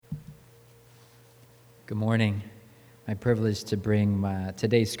Good morning. My privilege to bring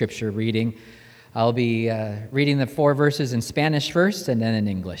today's scripture reading. I'll be reading the 4 verses in Spanish first and then in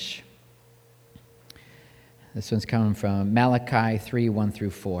English. This one's coming from Malachi 3, 1 through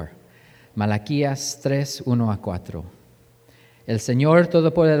 4. Malaquías 3, 1 a 4. El Señor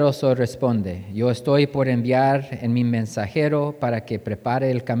Todopoderoso responde, yo estoy por enviar en mi mensajero para que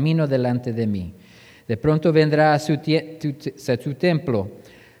prepare el camino delante de mí. De pronto vendrá a su templo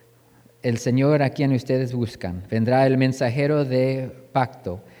el Señor a quien ustedes buscan. Vendrá el mensajero de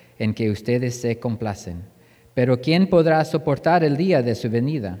pacto en que ustedes se complacen. Pero ¿quién podrá soportar el día de su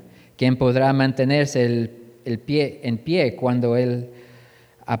venida? ¿Quién podrá mantenerse en pie cuando Él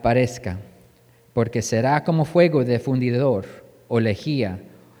aparezca? Porque será como fuego de fundidor o lejía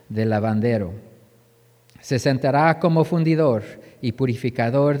de lavandero. Se sentará como fundidor y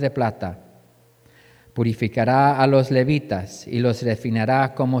purificador de plata. Purificará a los levitas y los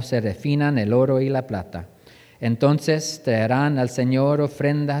refinará como se refinan el oro y la plata. Entonces traerán al Señor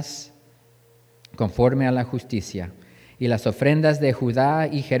ofrendas conforme a la justicia, y las ofrendas de Judá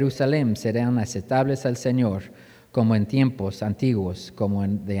y Jerusalén serán aceptables al Señor, como en tiempos antiguos, como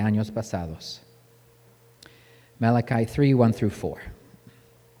de años pasados. Malachi 3, 1 through 4.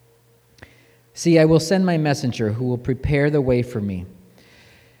 See, I will send my messenger who will prepare the way for me.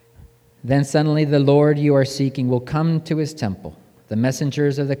 Then suddenly the Lord you are seeking will come to his temple. The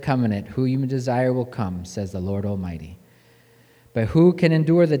messengers of the covenant who you desire will come, says the Lord Almighty. But who can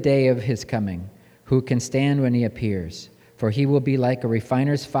endure the day of his coming? Who can stand when he appears? For he will be like a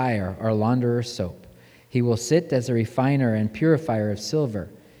refiner's fire or launderer's soap. He will sit as a refiner and purifier of silver.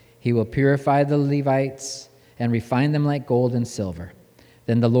 He will purify the Levites and refine them like gold and silver.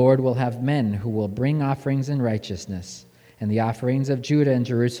 Then the Lord will have men who will bring offerings in righteousness, and the offerings of Judah and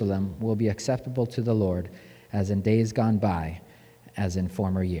Jerusalem will be acceptable to the Lord, as in days gone by, as in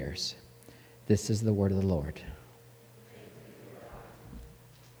former years. This is the word of the Lord.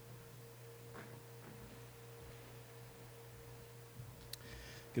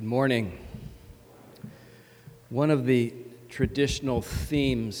 Good morning. One of the traditional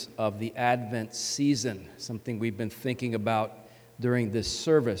themes of the Advent season, something we've been thinking about during this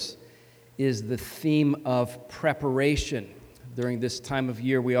service, is the theme of preparation. During this time of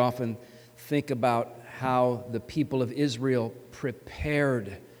year, we often think about how the people of Israel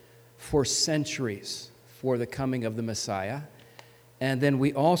prepared for centuries for the coming of the Messiah. And then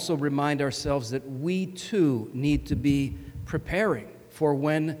we also remind ourselves that we too need to be preparing for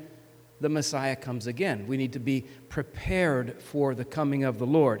when the Messiah comes again. We need to be prepared for the coming of the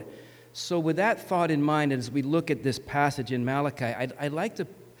Lord. So with that thought in mind, as we look at this passage in Malachi, I'd like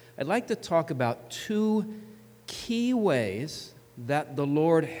to talk about 2 key ways that the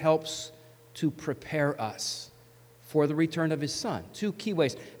Lord helps to prepare us for the return of his Son. 2 key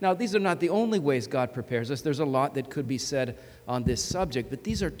ways. Now, these are not the only ways God prepares us. There's a lot that could be said on this subject, but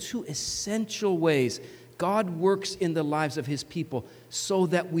these are 2 essential ways God works in the lives of his people so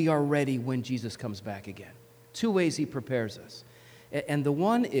that we are ready when Jesus comes back again. 2 ways he prepares us. And the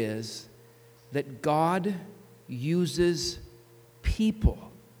one is that God uses people.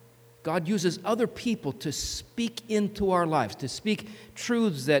 God uses other people to speak into our lives, to speak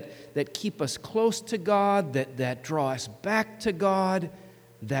truths that keep us close to God, that draw us back to God,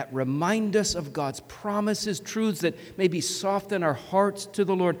 that remind us of God's promises, truths that maybe soften our hearts to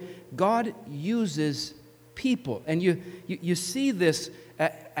the Lord. God uses people. And you see this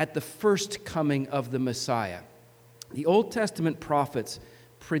at the first coming of the Messiah. The Old Testament prophets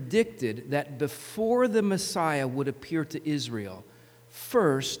predicted that before the Messiah would appear to Israel,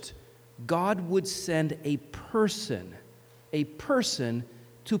 first, God would send a person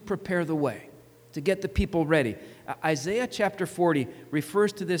to prepare the way, to get the people ready. Isaiah chapter 40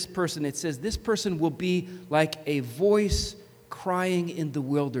 refers to this person. It says, this person will be like a voice crying in the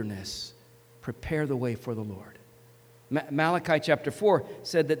wilderness, prepare the way for the Lord. Malachi chapter 4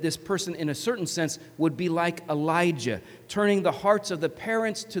 said that this person, in a certain sense, would be like Elijah, turning the hearts of the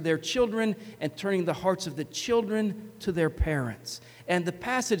parents to their children and turning the hearts of the children to their parents. And the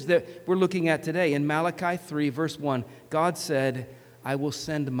passage that we're looking at today in Malachi 3, verse 1, God said, I will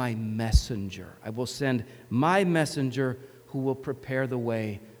send my messenger. I will send my messenger who will prepare the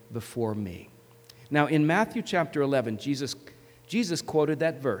way before me. Now, in Matthew chapter 11, Jesus quoted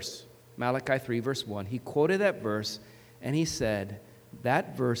that verse, Malachi 3, verse 1. He quoted that verse, and he said,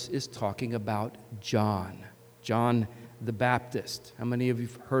 that verse is talking about John the Baptist. How many of you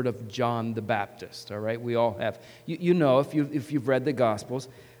have heard of John the Baptist? All right, we all have. You know, if you've read the Gospels,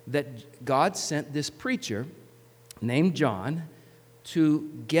 that God sent this preacher named John to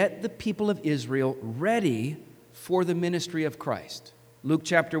get the people of Israel ready for the ministry of Christ. Luke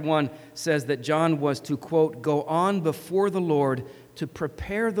chapter 1 says that John was to, quote, go on before the Lord to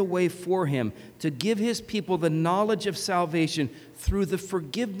prepare the way for him, to give his people the knowledge of salvation through the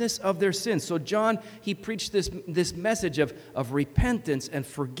forgiveness of their sins. So John, he preached this message of repentance and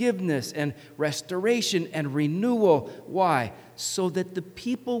forgiveness and restoration and renewal. Why? So that the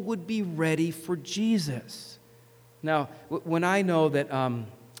people would be ready for Jesus. Now, when I know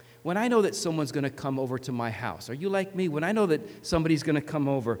that someone's going to come over to my house, are you like me? When I know that somebody's going to come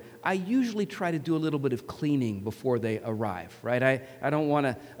over, I usually try to do a little bit of cleaning before they arrive, right? I don't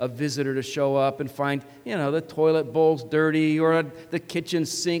want a visitor to show up and find, the toilet bowl's dirty or the kitchen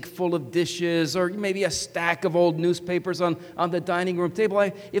sink full of dishes or maybe a stack of old newspapers on the dining room table.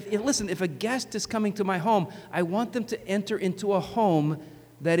 If a guest is coming to my home, I want them to enter into a home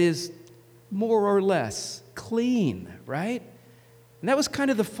that is more or less clean, right? And that was kind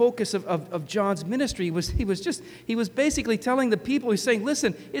of the focus of John's ministry. He was basically telling the people, he's saying,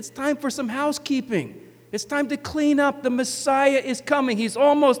 listen, it's time for some housekeeping. It's time to clean up. The Messiah is coming. He's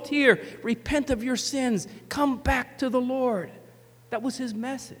almost here. Repent of your sins. Come back to the Lord. That was his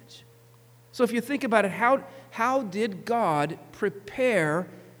message. So if you think about it, how did God prepare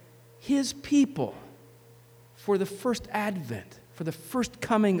his people for the first advent, for the first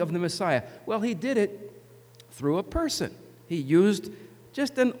coming of the Messiah? Well, he did it through a person. He used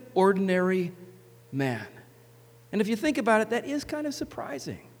just an ordinary man. And if you think about it, that is kind of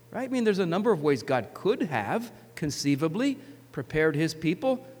surprising, right? I mean, there's a number of ways God could have conceivably prepared his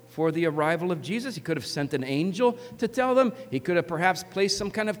people for the arrival of Jesus. He could have sent an angel to tell them. He could have perhaps placed some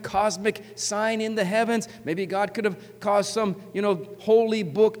kind of cosmic sign in the heavens. Maybe God could have caused some, holy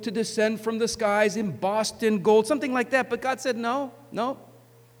book to descend from the skies embossed in gold, something like that. But God said, no,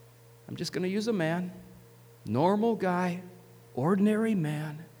 I'm just going to use a man, normal guy, ordinary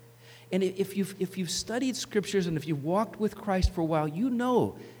man. And if you've studied scriptures and if you've walked with Christ for a while, you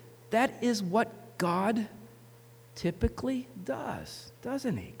know that is what God typically does,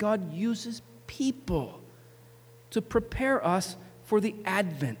 doesn't he? God uses people to prepare us for the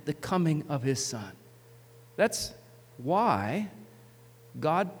advent, the coming of his Son. That's why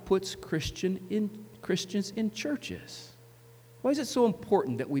God puts Christians in churches. Why is it so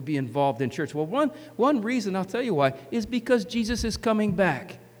important that we be involved in church? Well, one reason, I'll tell you why, is because Jesus is coming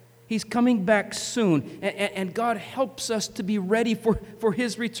back. He's coming back soon, and God helps us to be ready for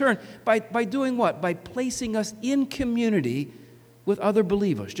his return by doing what? By placing us in community with other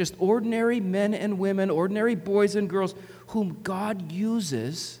believers, just ordinary men and women, ordinary boys and girls whom God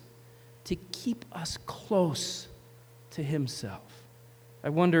uses to keep us close to himself. I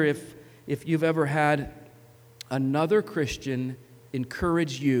wonder if you've ever had another Christian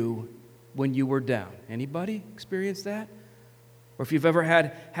encourage you when you were down. Anybody experience that? Or if you've ever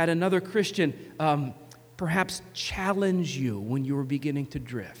had another Christian perhaps challenge you when you were beginning to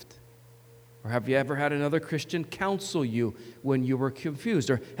drift. Or have you ever had another Christian counsel you when you were confused?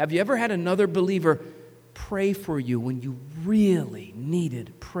 Or have you ever had another believer pray for you when you really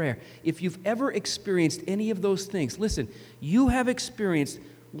needed prayer? If you've ever experienced any of those things, listen, you have experienced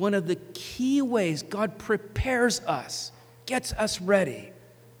one of the key ways God prepares us, gets us ready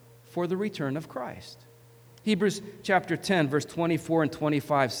for the return of Christ. Hebrews chapter 10, verse 24 and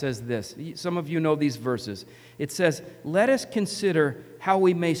 25 says this. Some of you know these verses. It says, "Let us consider how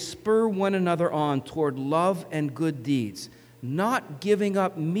we may spur one another on toward love and good deeds, not giving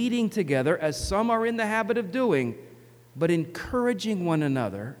up meeting together as some are in the habit of doing, but encouraging one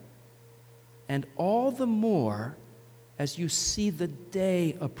another, and all the more as you see the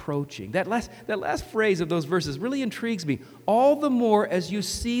day approaching." That last phrase of those verses really intrigues me. All the more as you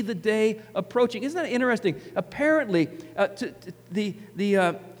see the day approaching. Isn't that interesting? Apparently, the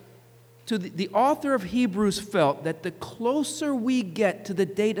author of Hebrews felt that the closer we get to the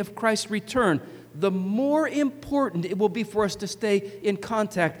date of Christ's return, the more important it will be for us to stay in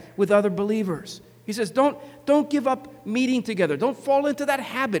contact with other believers. He says, don't give up meeting together. Don't fall into that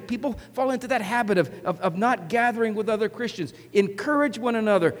habit. People fall into that habit of not gathering with other Christians. Encourage one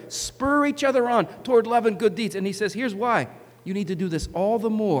another. Spur each other on toward love and good deeds. And he says, here's why. You need to do this all the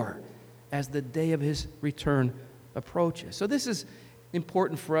more as the day of his return approaches. So this is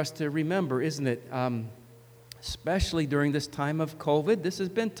important for us to remember, isn't it? Especially during this time of COVID. This has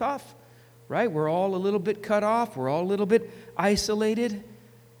been tough, right? We're all a little bit cut off. We're all a little bit isolated.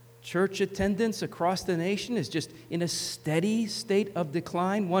 Church attendance across the nation is just in a steady state of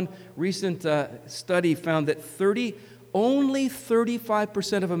decline. One recent study found that only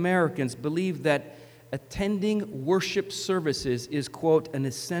 35% of Americans believe that attending worship services is, quote, an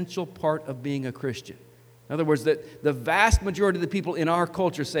essential part of being a Christian. In other words, that the vast majority of the people in our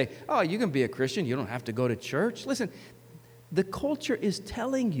culture say, oh, you can be a Christian, you don't have to go to church. Listen, The culture is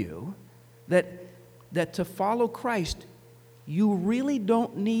telling you that to follow Christ, you really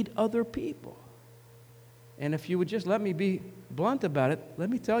don't need other people. And if you would just let me be blunt about it, let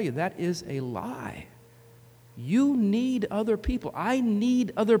me tell you, that is a lie. You need other people. I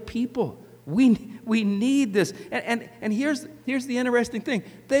need other people. We need this. And here's the interesting thing.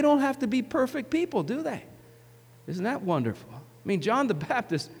 They don't have to be perfect people, do they? Isn't that wonderful? I mean, John the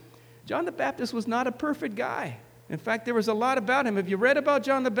Baptist was not a perfect guy. In fact, there was a lot about him. If you read about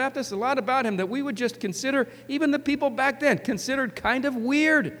John the Baptist, a lot about him that we would just consider, even the people back then, considered kind of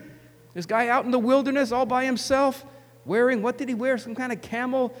weird. This guy out in the wilderness all by himself, wearing, what did he wear? Some kind of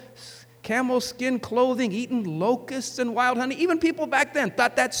camel skin clothing, eating locusts and wild honey. Even people back then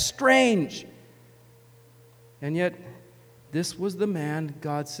thought that's strange. And yet, this was the man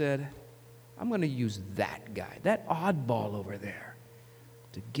God said, I'm going to use that guy, that oddball over there,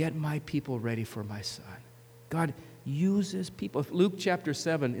 to get my people ready for my son. God uses people. Luke chapter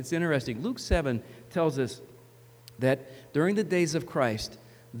 7, it's interesting. Luke 7 tells us that during the days of Christ,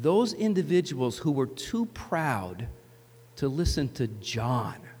 those individuals who were too proud to listen to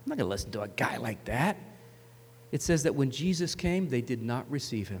John, I'm not going to listen to a guy like that. It says that when Jesus came, they did not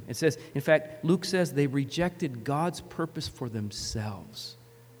receive him. It says, in fact, Luke says they rejected God's purpose for themselves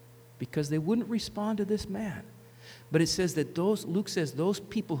because they wouldn't respond to this man. But it says that Luke says those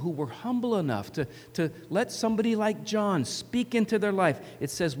people who were humble enough to let somebody like John speak into their life, it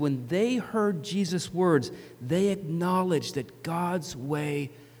says when they heard Jesus' words, they acknowledged that God's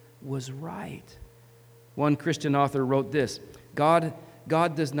way was right. One Christian author wrote this, God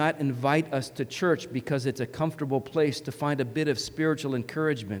does not invite us to church because it's a comfortable place to find a bit of spiritual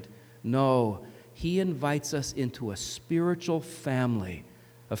encouragement. No, He invites us into a spiritual family,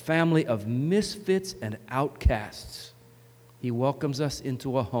 a family of misfits and outcasts. He welcomes us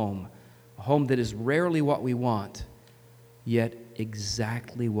into a home that is rarely what we want, yet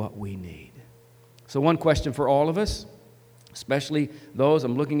exactly what we need. So one question for all of us, especially those,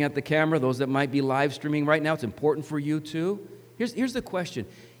 I'm looking at the camera, those that might be live streaming right now, it's important for you too. Here's the question.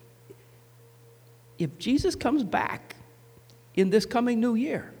 If Jesus comes back in this coming new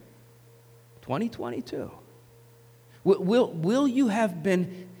year, 2022, will you have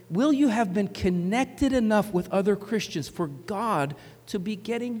been connected enough with other Christians for God to be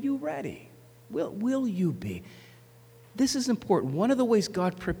getting you ready? Will you be? This is important. One of the ways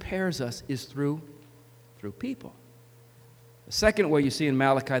God prepares us is through people. The second way you see in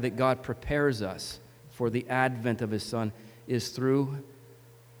Malachi that God prepares us for the advent of His Son is through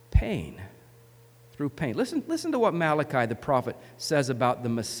pain. Through pain. Listen to what Malachi the prophet says about the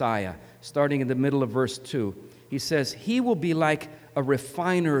Messiah, starting in the middle of verse 2. He says, He will be like a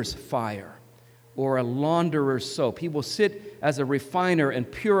refiner's fire or a launderer's soap. He will sit as a refiner and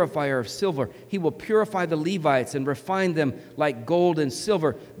purifier of silver. He will purify the Levites and refine them like gold and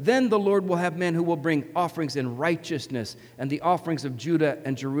silver. Then the Lord will have men who will bring offerings in righteousness, and the offerings of Judah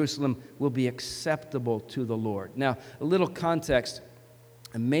and Jerusalem will be acceptable to the Lord. Now, a little context.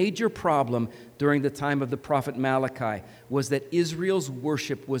 A major problem during the time of the prophet Malachi was that Israel's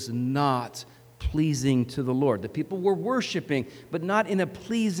worship was not pleasing to the Lord. The people were worshiping, but not in a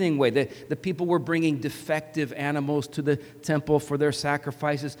pleasing way. The people were bringing defective animals to the temple for their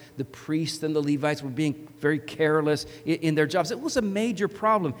sacrifices. The priests and the Levites were being very careless in their jobs. It was a major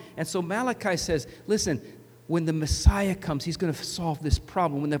problem. And so Malachi says, listen, when the Messiah comes, He's going to solve this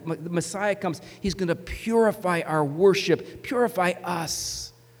problem. When the Messiah comes, He's going to purify our worship, purify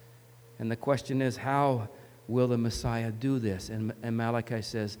us. And the question is, how will the Messiah do this? And Malachi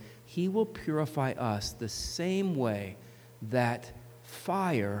says, He will purify us the same way that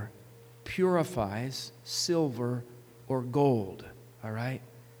fire purifies silver or gold. All right?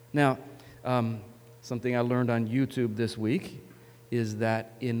 Now, something I learned on YouTube this week is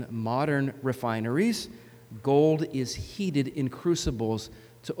that in modern refineries, gold is heated in crucibles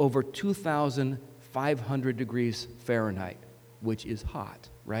to over 2,500 degrees Fahrenheit, which is hot,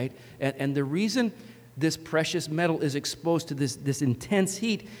 right? And the reason this precious metal is exposed to this intense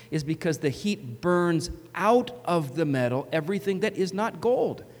heat is because the heat burns out of the metal everything that is not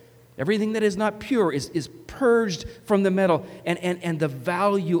gold. Everything that is not pure is purged from the metal, and the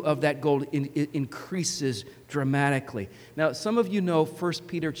value of that gold increases dramatically. Now, some of you know 1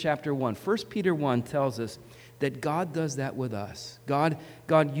 Peter chapter 1. 1 Peter 1 tells us that God does that with us. God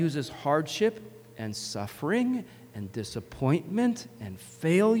uses hardship and suffering and disappointment and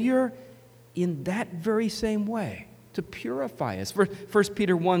failure in that very same way to purify us. 1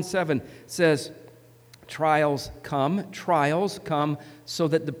 Peter 1:7 says, Trials come so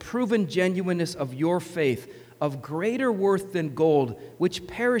that the proven genuineness of your faith, of greater worth than gold, which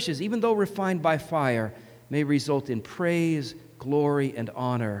perishes even though refined by fire, may result in praise, glory, and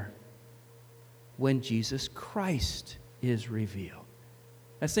honor when Jesus Christ is revealed.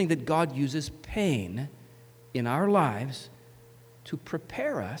 That's saying that God uses pain in our lives to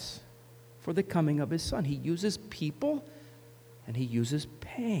prepare us for the coming of His Son. He uses people and He uses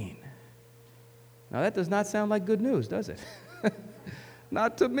pain. Now that does not sound like good news, does it?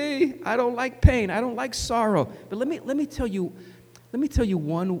 Not to me. I don't like pain. I don't like sorrow. But let me tell you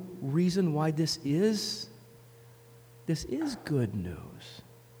one reason why this is good news.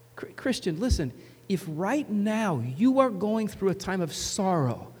 Christian, listen, if right now you are going through a time of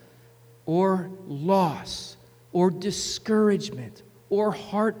sorrow or loss or discouragement or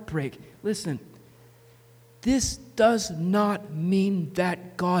heartbreak, listen, this does not mean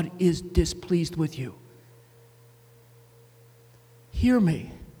that God is displeased with you. Hear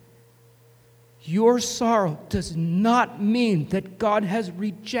me. Your sorrow does not mean that God has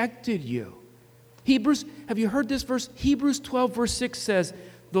rejected you. Have you heard this verse? Hebrews 12 verse 6 says,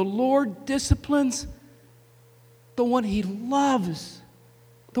 the Lord disciplines the one He loves.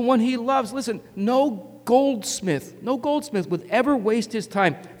 The one He loves. Listen, no goldsmith would ever waste his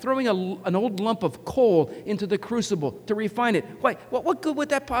time throwing an old lump of coal into the crucible to refine it. Why? What good would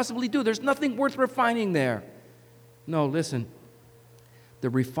that possibly do? There's nothing worth refining there. No, listen. The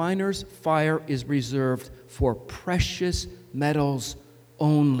refiner's fire is reserved for precious metals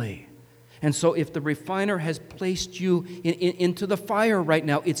only. And so if the refiner has placed you into the fire right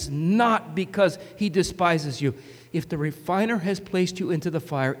now, it's not because he despises you. If the refiner has placed you into the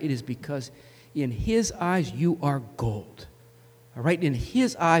fire, it is because in His eyes you are gold. All right? In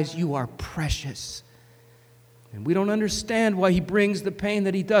His eyes you are precious. And we don't understand why He brings the pain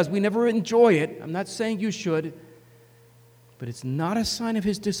that He does. We never enjoy it. I'm not saying you should. But it's not a sign of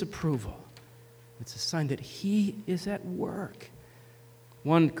His disapproval. It's a sign that He is at work.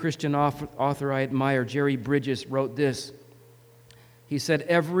 One Christian author I admire, Jerry Bridges, wrote this. He said,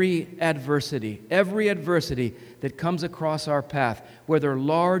 every adversity that comes across our path, whether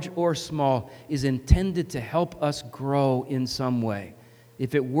large or small, is intended to help us grow in some way.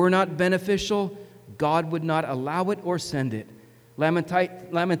 If it were not beneficial, God would not allow it or send it.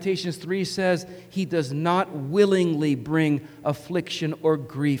 Lamentations 3 says, He does not willingly bring affliction or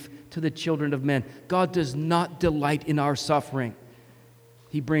grief to the children of men. God does not delight in our suffering.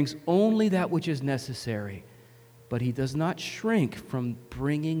 He brings only that which is necessary, but He does not shrink from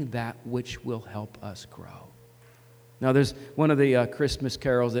bringing that which will help us grow. Now, there's one of the Christmas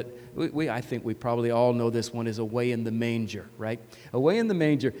carols that I think we probably all know. This one is Away in the Manger, right? Away in the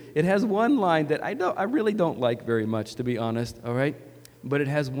Manger. It has one line that I really don't like very much, to be honest, all right? But it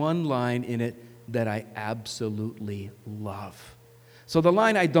has one line in it that I absolutely love. So the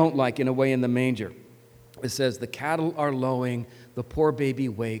line I don't like in Away in the Manger, it says, the cattle are lowing, the poor baby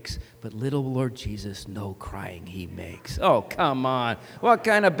wakes, but little Lord Jesus no crying He makes. Oh, come on. What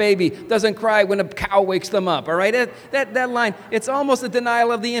kind of baby doesn't cry when a cow wakes them up, all right? That line, it's almost a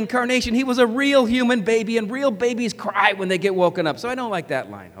denial of the incarnation. He was a real human baby, and real babies cry when they get woken up. So I don't like that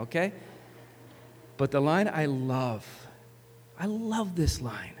line, okay? But the line I love this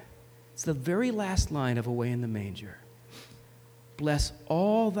line. It's the very last line of Away in the Manger. Bless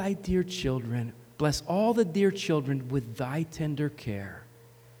all Thy dear children. Bless all the dear children with Thy tender care,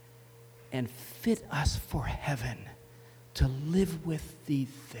 and fit us for heaven to live with Thee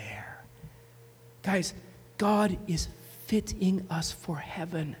there. Guys, God is fitting us for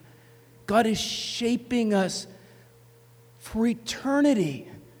heaven. God is shaping us for eternity,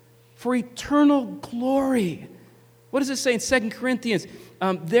 for eternal glory. What does it say in 2 Corinthians?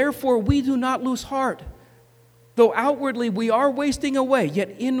 Therefore we do not lose heart. Though outwardly we are wasting away,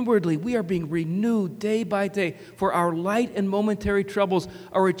 yet inwardly we are being renewed day by day. For our light and momentary troubles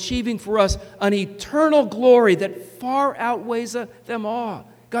are achieving for us an eternal glory that far outweighs them all.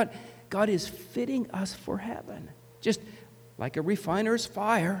 God is fitting us for heaven, just like a refiner's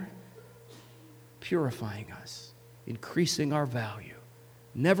fire, purifying us, increasing our value,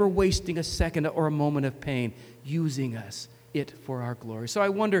 never wasting a second or a moment of pain, using us, it for our glory. So I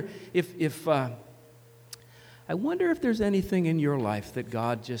wonder if there's anything in your life that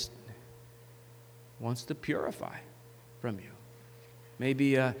God just wants to purify from you.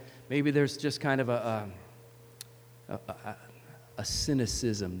 Maybe there's just kind of a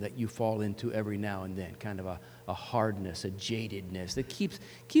cynicism that you fall into every now and then, kind of a hardness, a jadedness that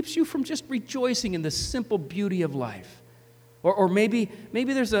keeps you from just rejoicing in the simple beauty of life. Or maybe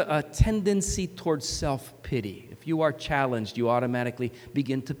there's a tendency towards self-pity. If you are challenged, you automatically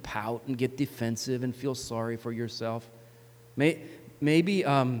begin to pout and get defensive and feel sorry for yourself. Maybe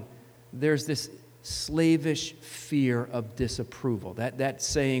there's this slavish fear of disapproval. That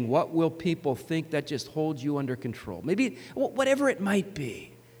saying, what will people think, that just holds you under control. Maybe whatever it might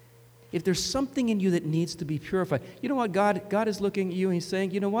be. If there's something in you that needs to be purified, you know what? God is looking at you and He's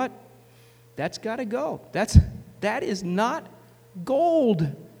saying, you know what? That's got to go. That is not gold.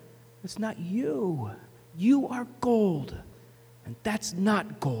 It's not you. You are gold. And that's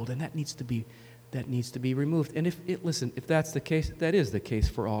not gold, and that needs to be removed. And if that's the case, that is the case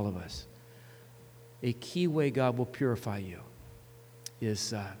for all of us. A key way God will purify you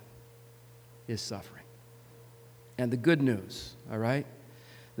is suffering. And the good news, all right?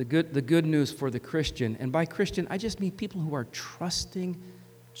 The good news for the Christian, and by Christian, I just mean people who are trusting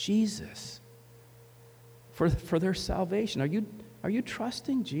Jesus for their salvation. Are you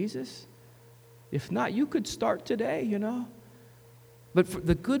trusting Jesus? If not, you could start today, you know. But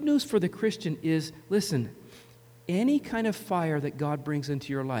the good news for the Christian is, listen, any kind of fire that God brings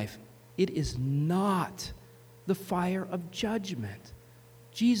into your life, it is not the fire of judgment.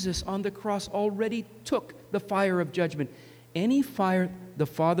 Jesus on the cross already took the fire of judgment. Any fire the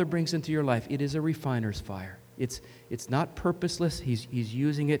Father brings into your life, it is a refiner's fire. It's not purposeless. He's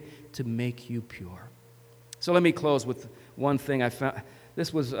using it to make you pure. So let me close with one thing I found.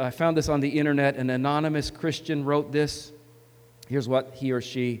 I found this on the internet. An anonymous Christian wrote this. Here's what he or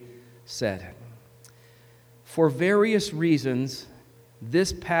she said. For various reasons,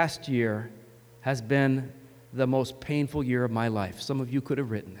 this past year has been the most painful year of my life. Some of you could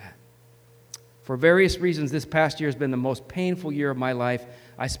have written that. For various reasons, this past year has been the most painful year of my life.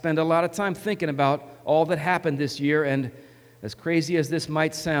 I spend a lot of time thinking about all that happened this year, and as crazy as this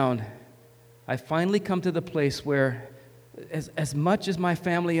might sound, I finally come to the place where, as much as my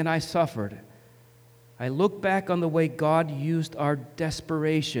family and I suffered, I look back on the way God used our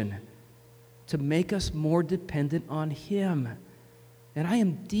desperation to make us more dependent on Him. And I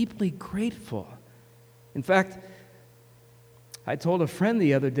am deeply grateful. In fact, I told a friend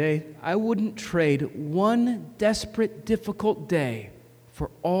the other day, I wouldn't trade one desperate, difficult day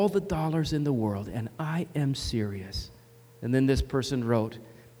for all the dollars in the world, and I am serious. And then this person wrote,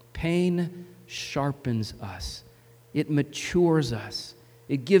 pain sharpens us. It matures us.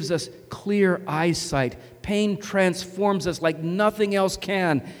 It gives us clear eyesight. Pain transforms us like nothing else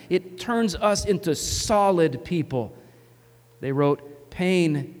can. It turns us into solid people. They wrote,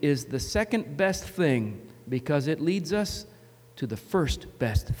 pain is the second best thing because it leads us to the first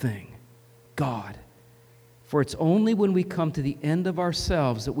best thing, God. For it's only when we come to the end of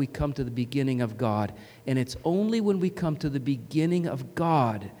ourselves that we come to the beginning of God. And it's only when we come to the beginning of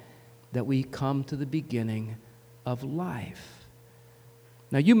God that we come to the beginning of life.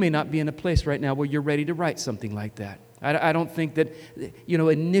 Now, you may not be in a place right now where you're ready to write something like that. I don't think that,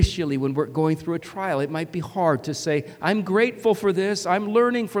 initially when we're going through a trial, it might be hard to say, I'm grateful for this, I'm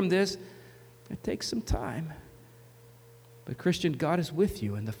learning from this. It takes some time. But Christian, God is with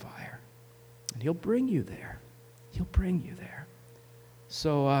you in the fire, and He'll bring you there. He'll bring you there.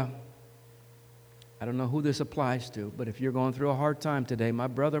 So, I don't know who this applies to, but if you're going through a hard time today, my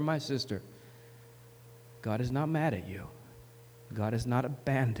brother, my sister, God is not mad at you. God has not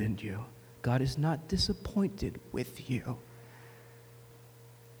abandoned you. God is not disappointed with you.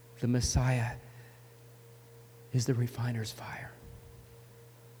 The Messiah is the refiner's fire.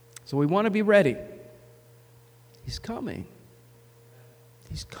 So we want to be ready. He's coming.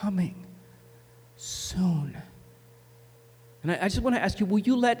 He's coming soon. And I just want to ask you, will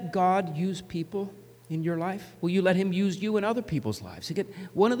you let God use people in your life? Will you let Him use you in other people's lives? Again,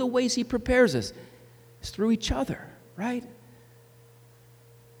 one of the ways He prepares us is through each other, right?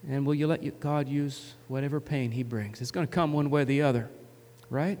 And will you let God use whatever pain He brings? It's going to come one way or the other,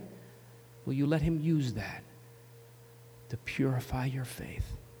 right? Will you let Him use that to purify your faith?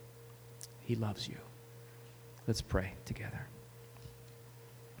 He loves you. Let's pray together.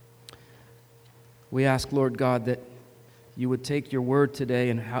 We ask, Lord God, that You would take Your word today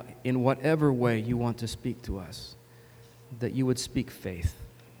and in whatever way You want to speak to us, that You would speak faith.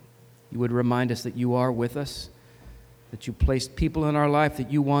 You would remind us that You are with us, that You placed people in our life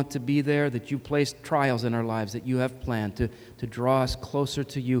that You want to be there, that You placed trials in our lives that You have planned to draw us closer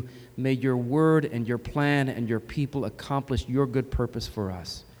to You. May Your word and Your plan and Your people accomplish Your good purpose for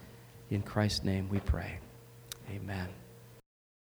us. In Christ's name we pray. Amen.